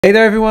Hey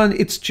there everyone,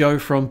 it's Joe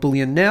from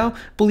Bullion Now,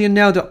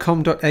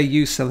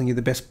 bullionnow.com.au, selling you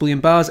the best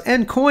bullion bars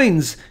and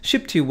coins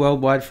shipped to you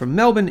worldwide from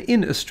Melbourne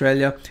in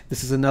Australia.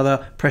 This is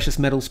another precious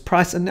metals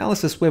price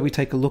analysis where we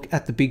take a look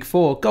at the big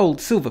four: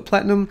 gold, silver,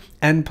 platinum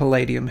and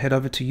palladium. Head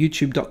over to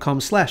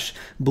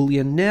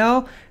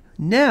youtube.com/bullionnow.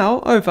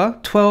 Now over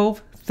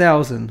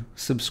 12,000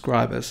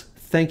 subscribers.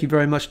 Thank you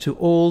very much to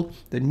all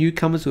the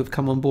newcomers who have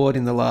come on board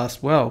in the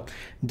last, well,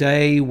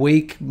 day,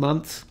 week,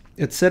 month,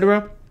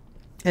 etc.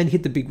 And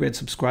hit the big red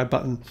subscribe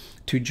button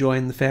to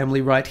join the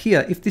family right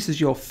here. If this is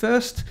your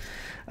first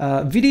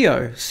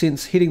video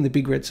since hitting the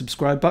big red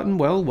subscribe button,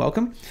 well,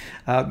 welcome.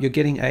 You're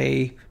getting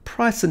a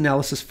price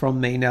analysis from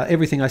me. Now,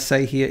 everything I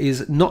say here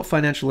is not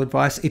financial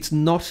advice. It's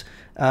not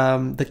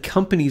the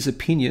company's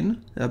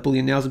opinion,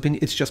 Bullion Now's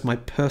opinion. It's just my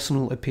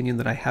personal opinion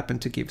that I happen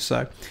to give.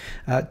 So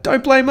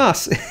don't blame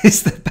us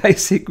is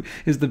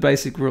the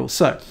basic rule.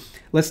 So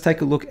let's take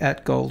a look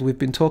at gold. We've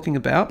been talking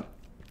about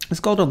it's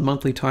gold on the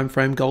monthly time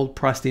frame. Gold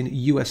priced in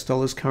US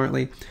dollars,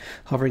 currently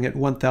hovering at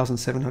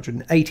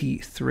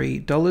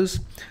 $1,783.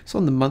 So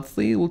on the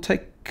monthly, we'll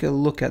take a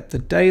look at the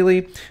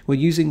daily. We're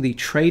using the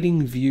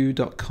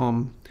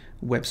tradingview.com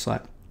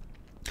website.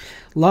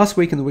 Last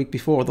week and the week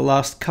before, the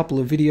last couple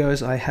of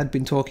videos,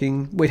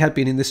 we had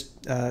been in this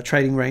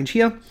trading range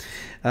here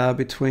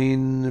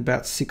between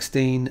about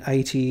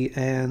 1680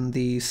 and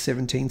the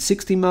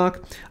 1760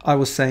 mark. I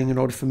was saying in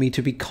order for me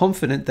to be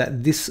confident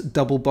that this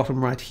double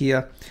bottom right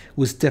here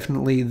was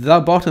definitely the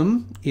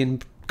bottom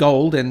in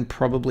gold and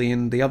probably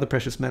in the other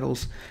precious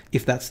metals,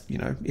 if that's,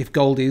 if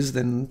gold is,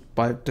 then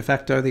by de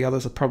facto the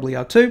others probably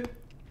are too.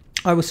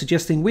 I was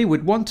suggesting we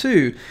would want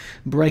to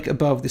break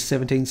above this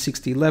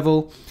 1760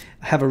 level,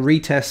 have a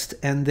retest,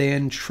 and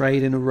then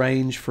trade in a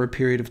range for a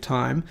period of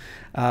time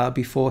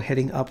before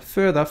heading up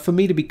further for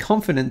me to be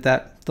confident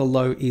that the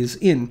low is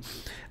in.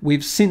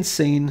 We've since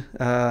seen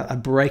a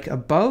break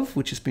above,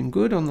 which has been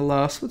good on the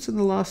last, what's in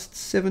the last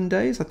 7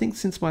 days? I think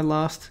since my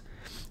last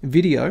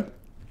video.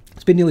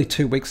 It's been nearly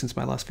 2 weeks since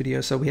my last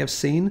video, so we have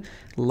seen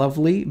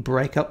lovely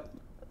break up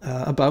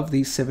above the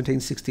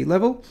 1760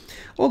 level,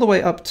 all the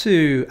way up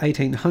to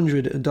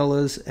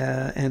 $1,800,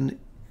 and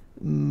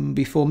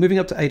before moving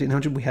up to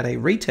 1,800, we had a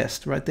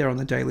retest right there on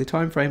the daily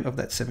time frame of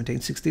that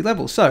 1760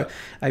 level. So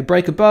a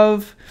break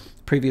above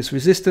previous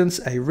resistance,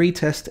 a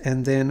retest,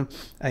 and then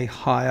a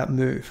higher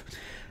move.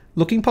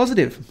 Looking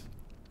positive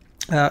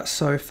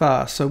so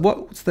far. So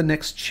what's the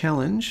next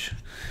challenge?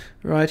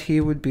 Right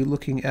here would be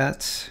looking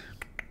at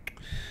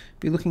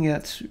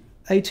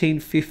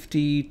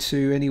 1850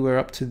 to anywhere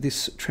up to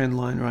this trend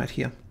line right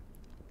here.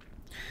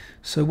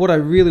 So what I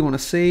really want to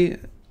see,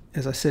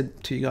 as I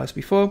said to you guys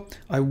before,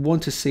 I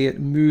want to see it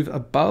move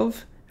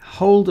above,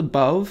 hold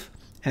above,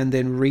 and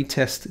then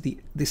retest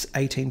this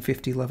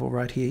 1850 level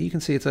right here. You can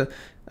see it's a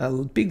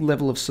big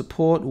level of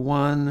support,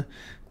 1,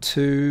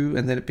 2,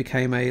 and then it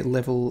became a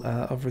level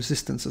of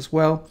resistance as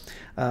well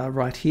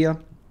right here.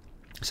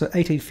 So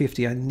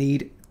 1850, I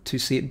need to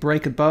see it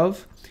break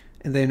above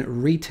and then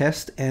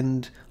retest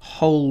and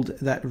hold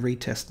that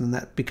retest, and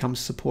that becomes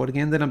support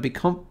again. Then I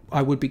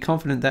would be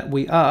confident that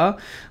we are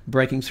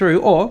breaking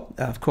through, or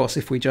of course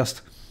if we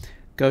just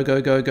go,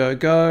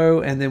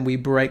 and then we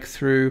break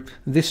through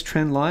this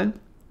trend line,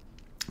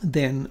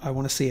 then I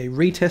want to see a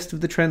retest of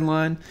the trend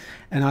line,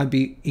 and I'd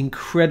be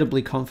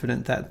incredibly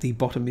confident that the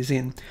bottom is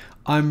in.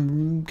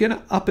 I'm going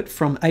to up it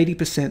from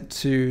 80%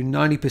 to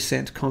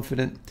 90%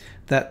 confident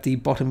that the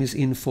bottom is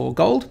in for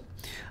gold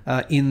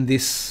in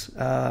this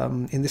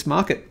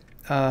market.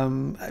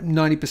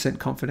 90%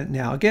 confident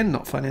now. Again,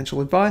 not financial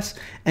advice.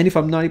 And if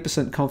I'm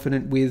 90%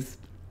 confident with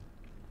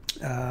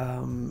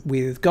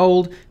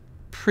gold,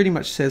 pretty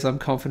much says I'm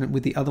confident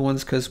with the other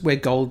ones, because where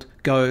gold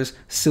goes,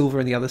 silver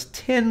and the others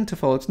tend to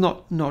follow. It's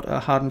not a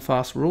hard and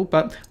fast rule,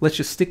 but let's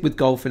just stick with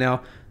gold for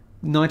now.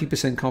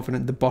 90%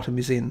 confident the bottom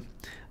is in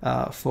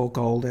for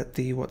gold at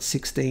the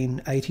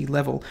 1680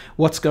 level.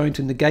 What's going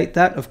to negate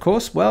that? Of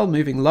course, well,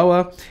 moving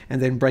lower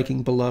and then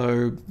breaking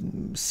below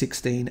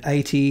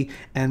 1680,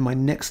 and my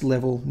next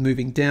level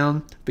moving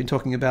down, been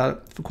talking about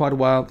it for quite a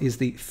while, is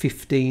the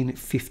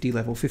 1550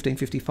 level.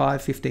 1555,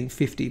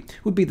 1550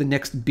 would be the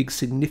next big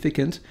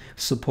significant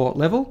support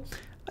level.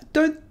 I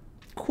don't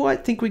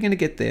quite think we're going to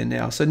get there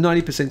now, so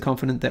 90%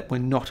 confident that we're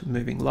not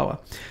moving lower.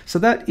 So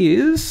that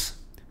is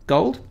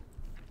gold.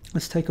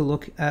 Let's take a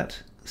look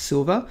at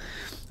silver.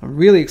 I'm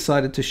really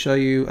excited to show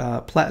you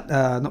not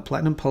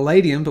platinum,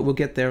 palladium, but we'll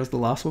get there as the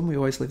last one. We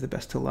always leave the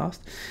best till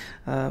last.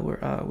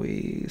 Where are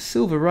we?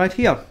 Silver right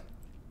here.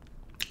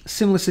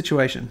 Similar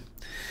situation.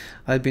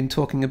 I've been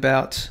talking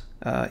about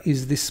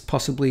is this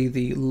possibly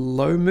the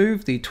low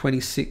move, the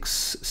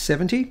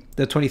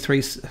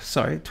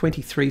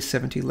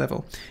 2370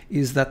 level?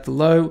 Is that the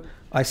low?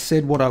 I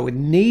said what I would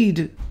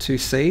need to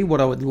see,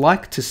 what I would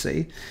like to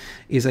see,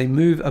 is a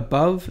move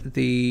above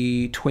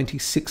the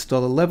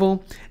 $26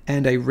 level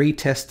and a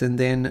retest, and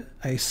then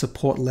a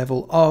support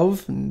level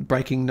of,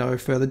 breaking no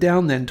further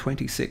down than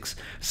 26.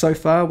 So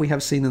far, we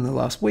have seen in the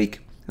last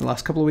week, in the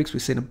last couple of weeks,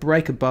 we've seen a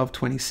break above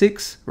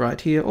 26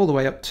 right here, all the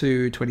way up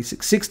to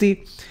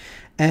 2660.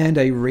 and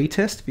a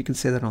retest. If you can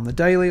see that on the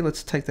daily,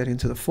 let's take that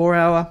into the 4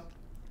 hour.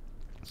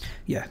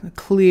 Yeah, a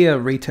clear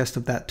retest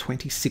of that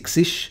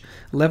 26-ish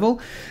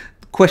level.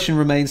 The question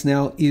remains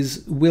now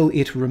is, will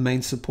it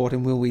remain support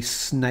and will we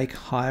snake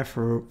higher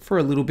for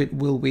a little bit?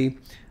 Will we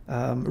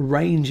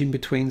range in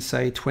between,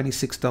 say,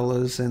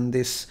 $26 and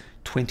this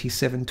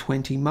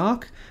 $27.20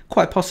 mark?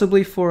 Quite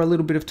possibly for a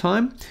little bit of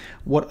time.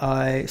 What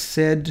I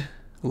said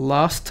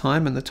last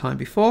time and the time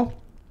before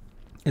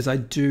is I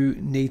do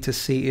need to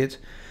see it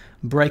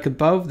break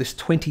above this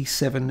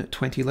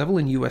 $27.20 level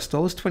in US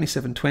dollars,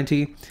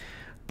 $27.20,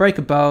 break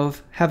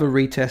above, have a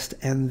retest,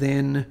 and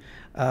then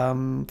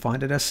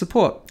find it as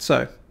support.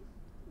 So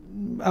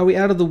are we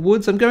out of the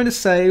woods? I'm going to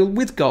say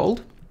with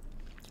gold,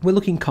 we're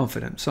looking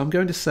confident. So I'm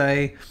going to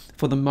say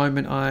for the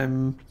moment,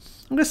 I'm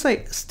going to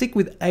say stick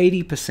with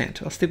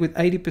 80%. I'll stick with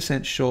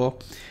 80% sure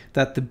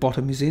that the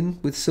bottom is in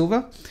with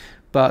silver,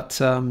 but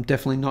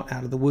definitely not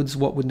out of the woods.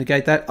 What would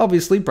negate that?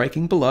 Obviously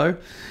breaking below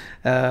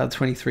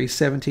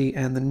 23.70,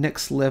 and the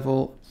next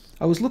level,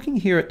 I was looking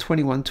here at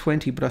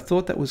 21.20, but I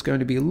thought that was going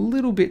to be a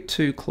little bit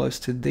too close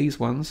to these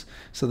ones.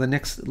 So the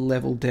next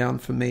level down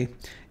for me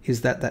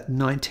is that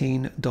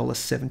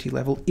 $19.70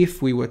 level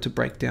if we were to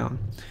break down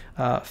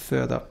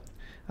further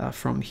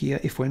from here,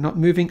 if we're not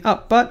moving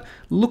up, but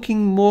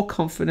looking more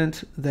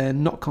confident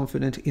than not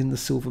confident in the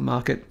silver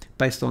market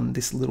based on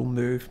this little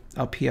move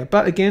up here.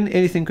 But again,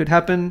 anything could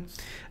happen.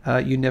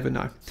 You never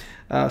know.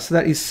 So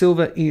that is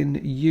silver in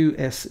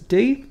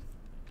USD.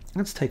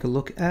 Let's take a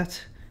look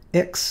at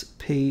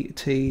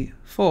XPT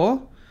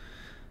for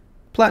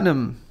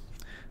platinum.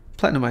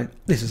 Platinum,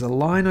 this is a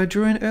line I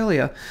drew in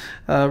earlier.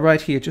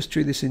 Right here, just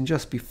drew this in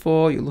just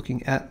before. You're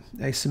looking at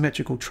a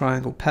symmetrical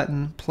triangle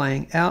pattern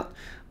playing out.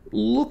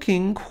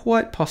 Looking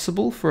quite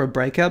possible for a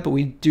breakout, but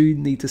we do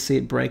need to see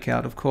it break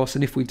out, of course.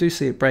 And if we do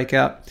see it break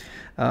out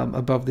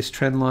above this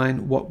trend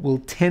line, what will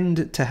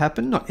tend to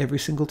happen, not every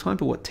single time,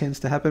 but what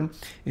tends to happen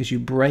is you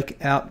break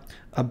out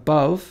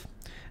above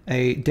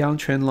a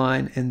downtrend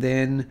line and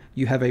then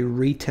you have a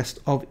retest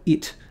of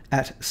it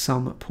at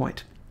some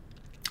point.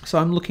 So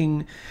I'm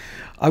looking,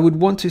 I would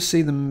want to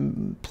see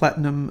the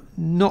platinum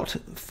not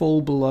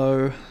fall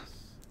below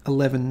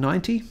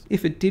 1190.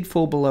 If it did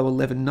fall below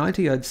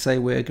 1190, I'd say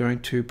we're going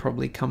to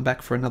probably come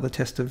back for another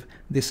test of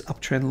this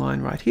uptrend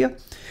line right here.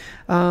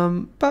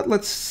 But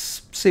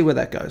let's see where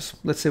that goes.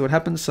 Let's see what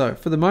happens. So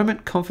for the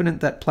moment, confident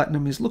that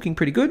platinum is looking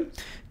pretty good.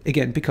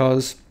 Again,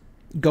 because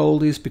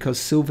gold is, because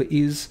silver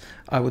is,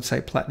 I would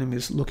say platinum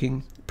is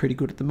looking pretty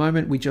good at the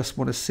moment. We just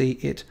want to see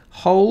it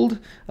hold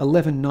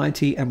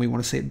 1190 and we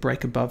want to see it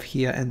break above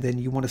here, and then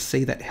you want to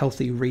see that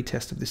healthy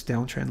retest of this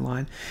downtrend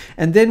line.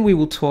 And then we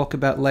will talk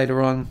about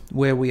later on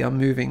where we are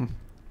moving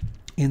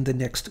in the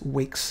next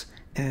weeks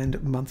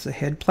and months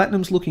ahead.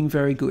 Platinum's looking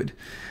very good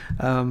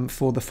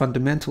for the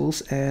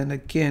fundamentals. And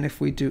again, if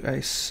we do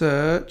a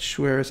search,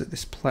 where is it,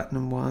 this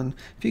platinum one?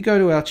 If you go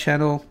to our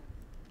channel,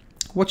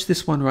 watch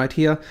this one right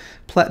here,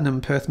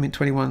 Platinum Perth Mint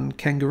 21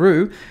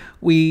 Kangaroo.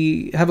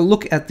 We have a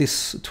look at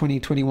this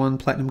 2021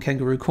 Platinum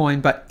Kangaroo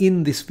coin, but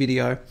in this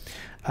video,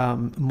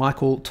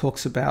 Michael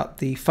talks about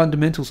the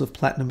fundamentals of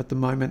platinum at the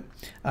moment,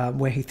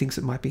 where he thinks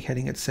it might be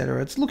heading,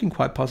 etc. It's looking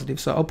quite positive,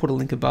 so I'll put a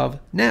link above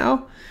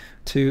now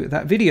to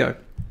that video.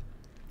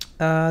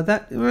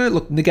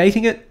 Look,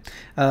 negating it,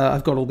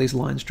 I've got all these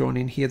lines drawn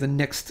in here. The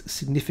next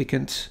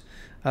significant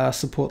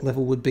support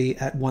level would be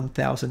at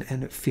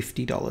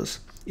 $1,050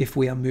 if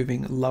we are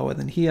moving lower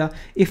than here.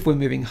 If we're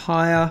moving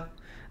higher,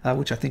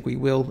 which I think we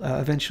will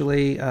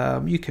eventually,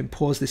 you can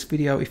pause this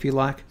video if you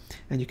like,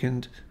 and you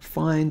can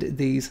find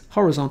these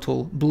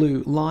horizontal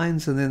blue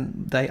lines, and then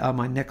they are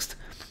my next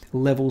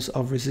levels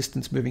of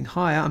resistance moving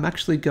higher. I'm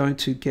actually going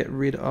to get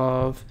rid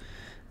of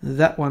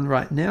that one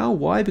right now.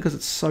 Why? Because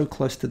it's so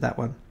close to that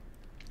one.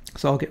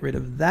 So I'll get rid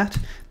of that.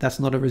 That's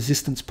not a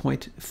resistance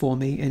point for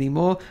me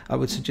anymore. I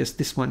would suggest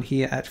this one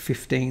here at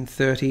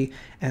 1530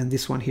 and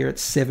this one here at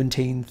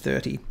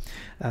 1730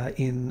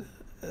 in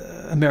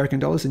American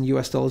dollars, and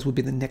US dollars would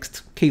be the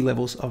next key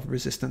levels of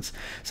resistance.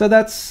 So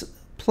that's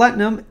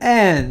platinum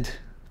and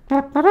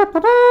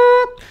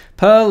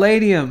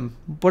Palladium.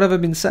 What have I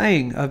been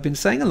saying? I've been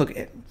saying, and look,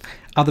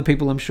 other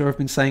people I'm sure have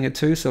been saying it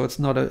too, so it's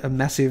not a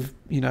massive,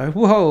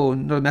 whoa,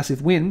 not a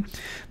massive win.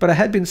 But I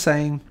had been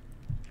saying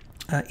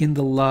in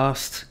the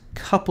last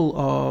couple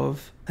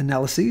of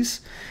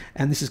analyses,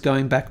 and this is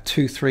going back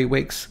 2-3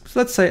 weeks. So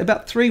let's say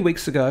about 3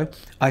 weeks ago,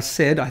 I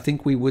said I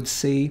think we would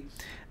see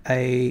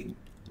a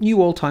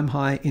new all-time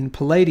high in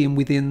Palladium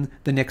within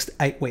the next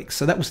 8 weeks.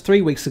 So that was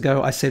 3 weeks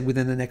ago. I said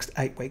within the next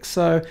 8 weeks.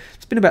 So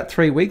it's been about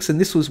 3 weeks,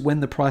 and this was when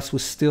the price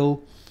was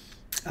still,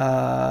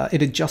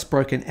 it had just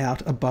broken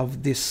out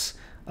above this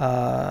this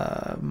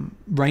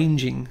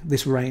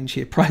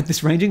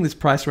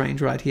price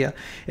range right here.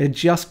 It had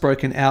just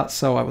broken out,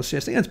 so I was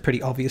suggesting it's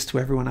pretty obvious to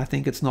everyone. I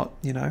think it's not,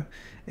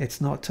 it's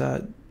not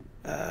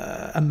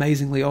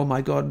amazingly, oh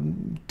my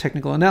god,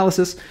 technical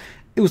analysis.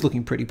 It was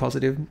looking pretty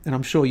positive, and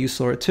I'm sure you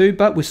saw it too.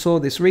 But we saw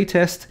this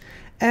retest,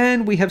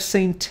 and we have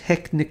seen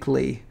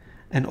technically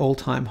an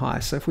all-time high.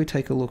 So if we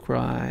take a look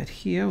right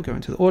here, we'll go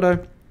into the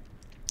auto.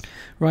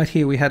 Right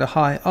here we had a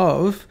high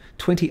of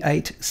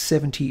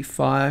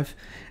 28.75,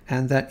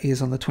 and that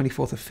is on the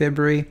 24th of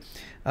February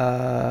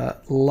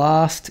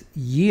last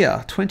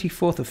year,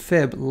 24th of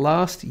Feb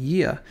last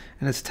year,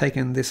 and it's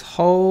taken this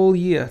whole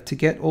year to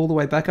get all the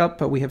way back up,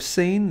 but we have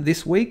seen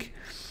this week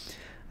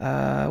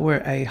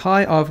we're a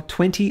high of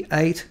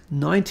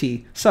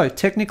 28.90. So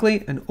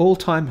technically an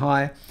all-time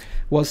high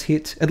was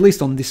hit, at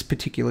least on this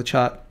particular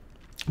chart,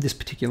 this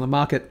particular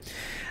market.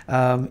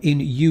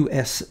 In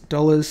US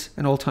dollars,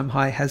 an all-time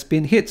high has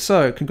been hit.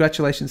 So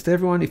congratulations to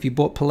everyone. If you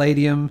bought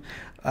Palladium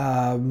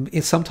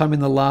it's sometime in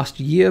the last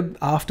year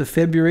after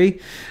February,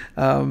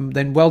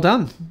 then well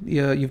done.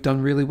 You've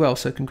done really well,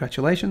 so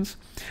congratulations.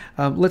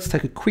 Let's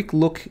take a quick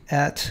look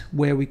at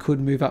where we could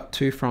move up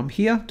to from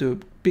here. Do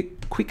a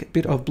quick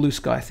bit of blue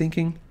sky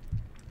thinking.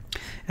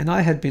 And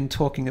I had been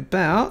talking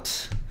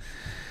about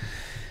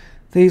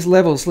these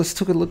levels. Let's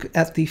take a look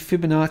at the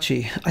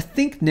Fibonacci. I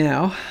think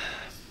now,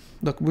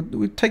 look,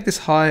 we take this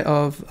high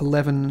of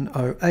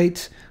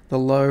 1108, the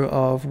low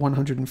of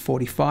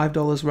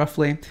 $145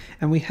 roughly,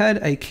 and we had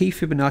a key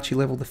Fibonacci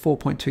level, the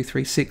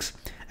 4.236,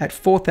 at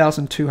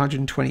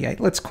 4,228.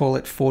 Let's call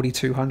it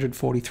 4,200,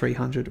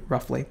 4,300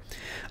 roughly.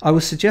 I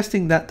was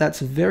suggesting that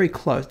that's very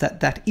close,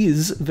 that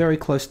is very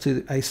close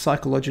to a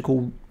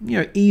psychological,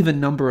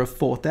 even number of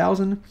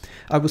 4,000.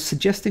 I was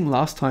suggesting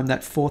last time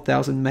that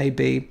 4,000 may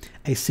be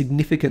a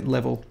significant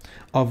level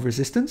of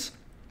resistance.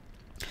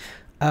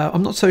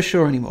 I'm not so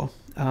sure anymore.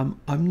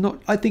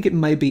 I think it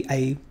may be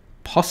a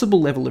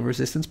possible level of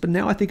resistance, but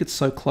now I think it's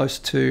so close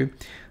to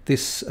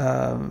this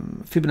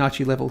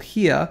Fibonacci level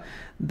here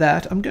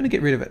that I'm going to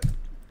get rid of it.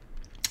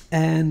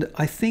 And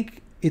I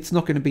think it's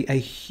not going to be a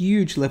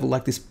huge level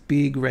like this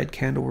big red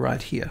candle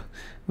right here.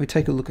 We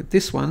take a look at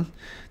this one.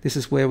 This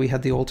is where we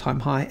had the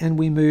all-time high, and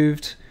we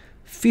moved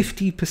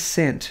 50%,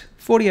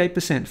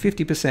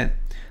 48%,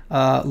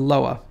 50%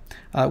 lower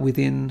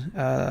within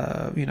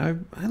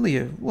only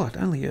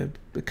a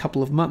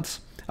couple of months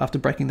after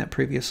breaking that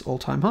previous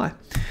all-time high.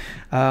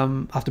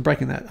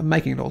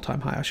 Making it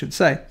all-time high, I should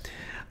say.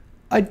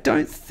 I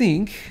don't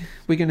think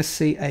we're going to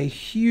see a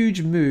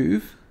huge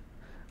move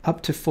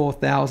up to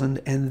 4,000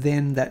 and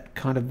then that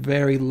kind of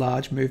very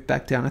large move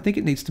back down. I think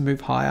it needs to move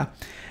higher.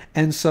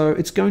 And so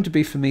it's going to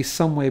be for me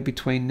somewhere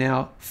between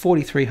now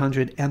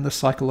 4,300 and the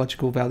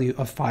psychological value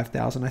of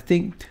 5,000. I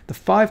think the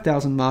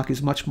 5,000 mark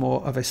is much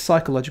more of a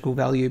psychological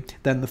value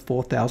than the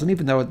 4,000,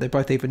 even though they're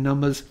both even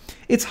numbers.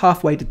 It's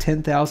halfway to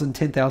 10,000.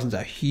 10,000 is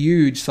a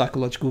huge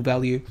psychological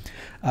value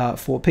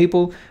for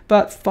people,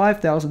 but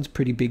 5,000 is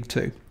pretty big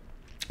too.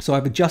 So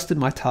I've adjusted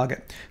my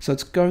target. So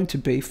it's going to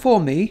be,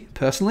 for me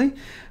personally,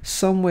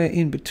 somewhere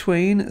in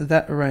between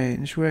that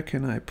range. Where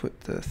can I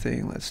put the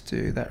thing? Let's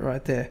do that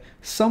right there.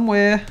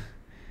 Somewhere,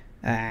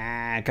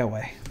 go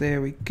away. There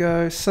we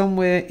go.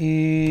 Somewhere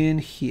in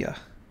here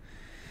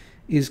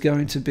is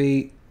going to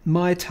be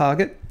my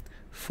target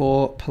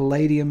for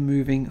Palladium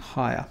moving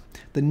higher.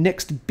 The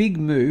next big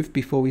move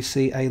before we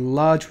see a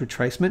large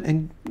retracement,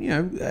 and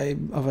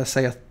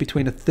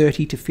between a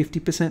 30 to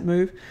 50%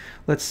 move.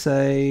 Let's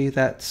say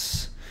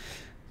that's,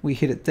 we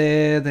hit it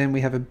there, then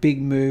we have a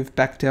big move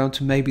back down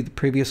to maybe the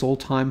previous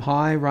all-time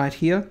high right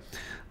here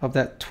of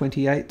that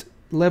 28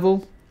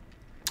 level.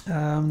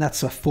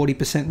 That's a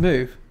 40%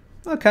 move.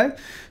 Okay,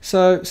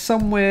 so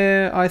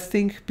somewhere I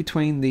think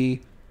between the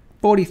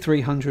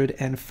 $4,300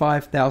 and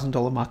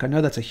 $5,000 mark. I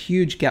know that's a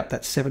huge gap,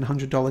 that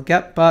 $700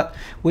 gap, but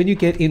when you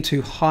get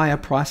into higher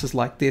prices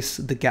like this,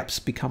 the gaps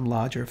become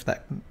larger, if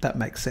that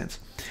makes sense.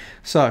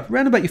 So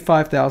round about your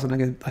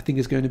 5,000, I think,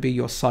 is going to be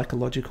your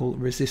psychological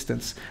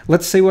resistance.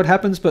 Let's see what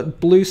happens,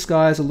 but blue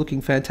skies are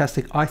looking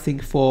fantastic, I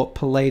think, for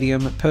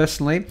Palladium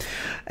personally.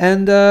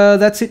 And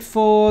that's it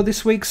for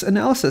this week's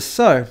analysis.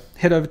 So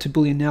head over to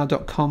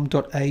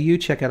bullionnow.com.au,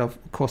 check out,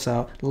 of course,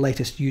 our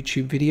latest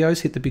YouTube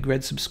videos. Hit the big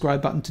red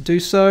subscribe button to do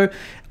so.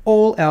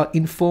 All our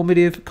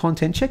informative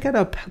content. Check out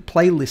our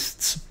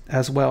playlists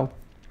as well.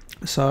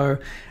 So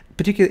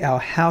particularly our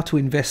How to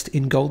Invest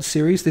in Gold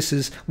series. This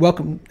is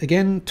welcome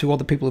again to all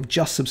the people who have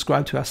just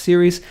subscribed to our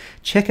series.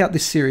 Check out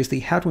this series,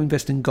 the How to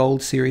Invest in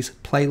Gold series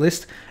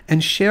playlist,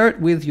 and share it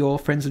with your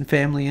friends and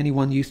family,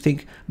 anyone you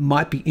think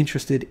might be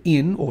interested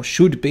in or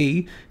should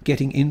be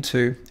getting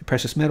into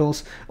precious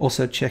metals.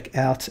 Also check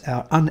out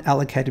our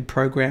unallocated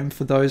program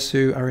for those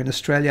who are in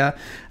Australia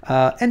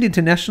and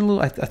international.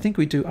 I think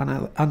we do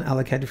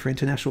unallocated for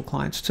international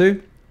clients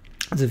too.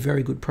 It's a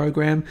very good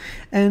program,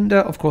 and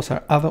of course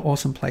our other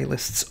awesome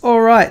playlists.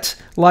 All right,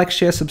 like,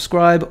 share,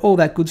 subscribe, all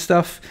that good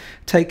stuff.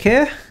 Take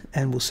care,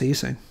 and we'll see you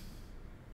soon.